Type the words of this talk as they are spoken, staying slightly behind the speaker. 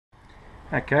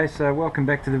Okay, so welcome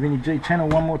back to the Vinny G channel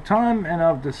one more time, and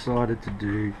I've decided to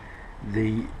do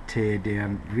the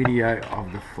teardown video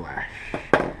of the Flash.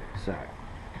 So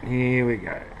here we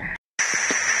go.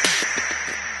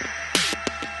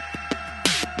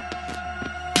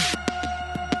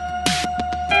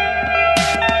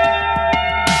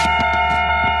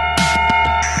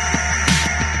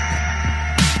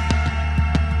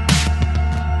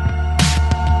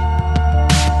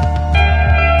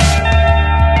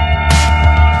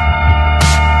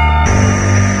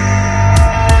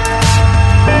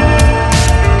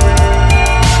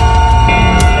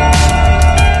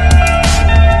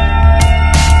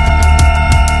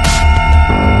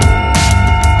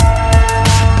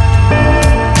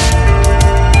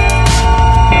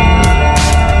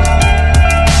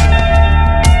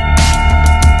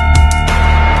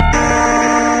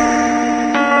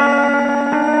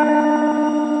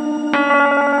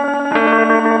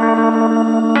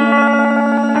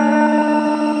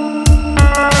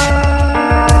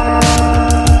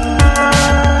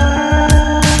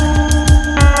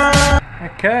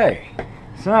 Okay,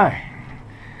 so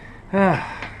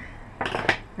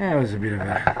that was a bit of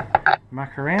a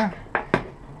muck around.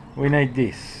 We need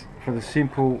this for the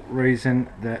simple reason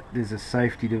that there's a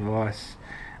safety device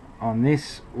on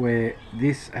this where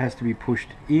this has to be pushed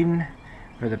in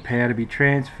for the power to be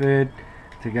transferred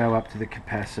to go up to the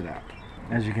capacitor.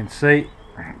 As you can see,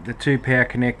 the two power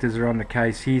connectors are on the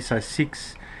case here, so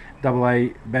 6 AA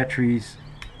batteries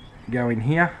go in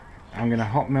here. I'm going to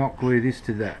hot melt glue this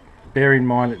to that. Bear in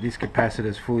mind that this capacitor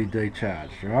is fully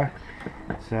decharged, right?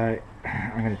 So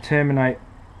I'm going to terminate.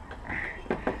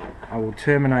 I will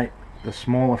terminate the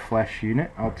smaller flash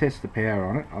unit. I'll test the power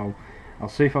on it. I'll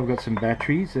see if I've got some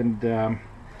batteries, and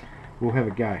we'll have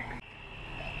a go.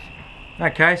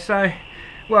 Okay, so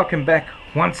welcome back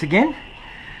once again.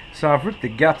 So I've ripped the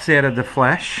guts out of the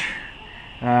Flash.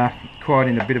 Quite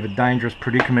in a bit of a dangerous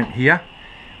predicament here.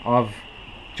 I've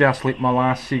just lit my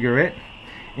last cigarette.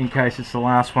 In case it's the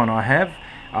last one I have.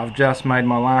 I've just made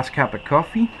my last cup of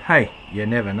coffee. Hey, you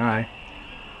never know.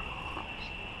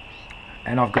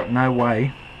 And I've got no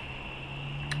way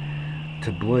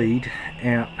to bleed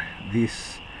out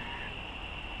this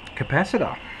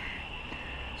capacitor.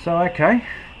 So okay,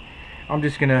 I'm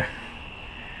just going to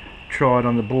try it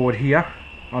on the board here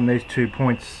on these 2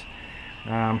 points.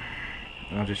 I'll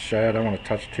just show you. I don't want to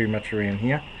touch too much around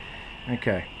here.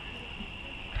 Okay.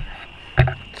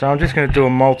 So I'm just going to do a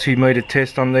multimeter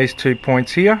test on these 2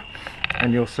 points here,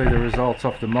 and you'll see the results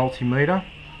off the multimeter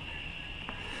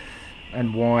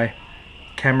and why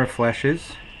camera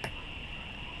flashes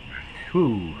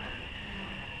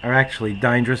are actually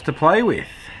dangerous to play with,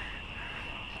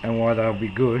 and why they'll be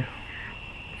good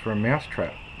for a mouse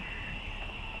trap.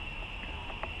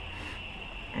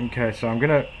 Okay, so I'm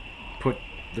going to put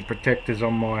the protectors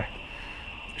on my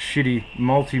shitty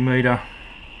multimeter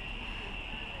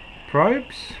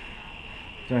probes.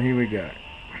 So here we go.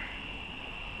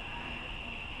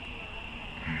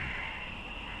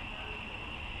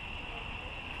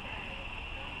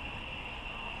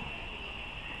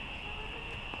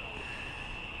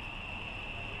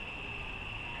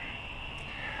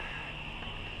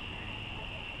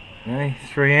 Okay,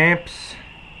 3 amps.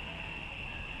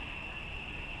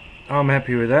 I'm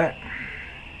happy with that.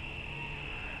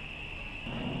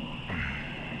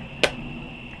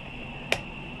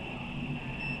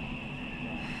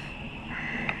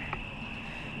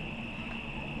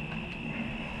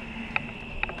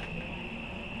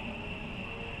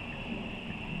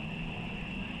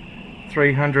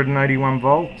 .381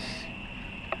 volts.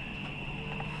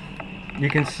 You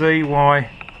can see why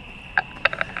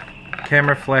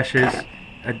camera flashes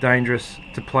are dangerous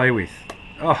to play with.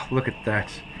 Oh, look at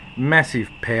that. Massive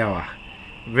power.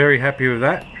 Very happy with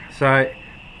that. So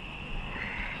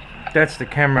that's the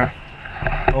camera,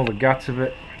 all the guts of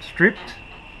it stripped.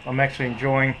 I'm actually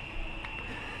enjoying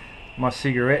my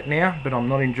cigarette now, but I'm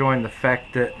not enjoying the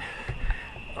fact that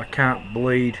I can't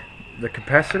bleed the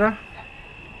capacitor,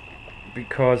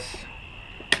 because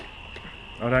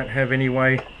I don't have any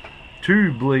way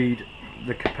to bleed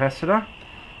the capacitor.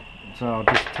 So I'll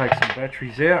just take some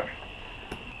batteries out.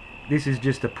 This is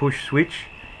just a push switch,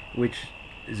 which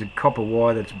is a copper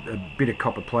wire, that's a bit of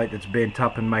copper plate that's bent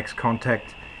up and makes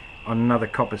contact on another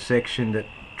copper section that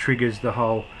triggers the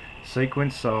whole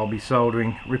sequence. So I'll be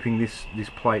soldering, ripping this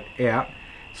plate out,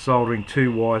 soldering 2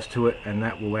 wires to it, and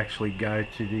that will actually go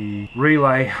to the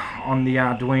relay on the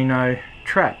Arduino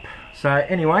trap. So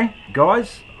anyway,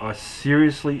 guys, I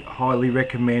seriously highly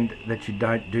recommend that you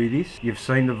don't do this. You've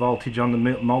seen the voltage on the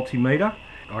multimeter.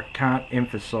 I can't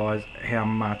emphasize how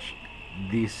much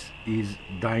this is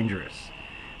dangerous.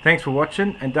 Thanks for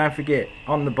watching, and don't forget,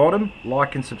 on the bottom,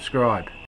 like and subscribe.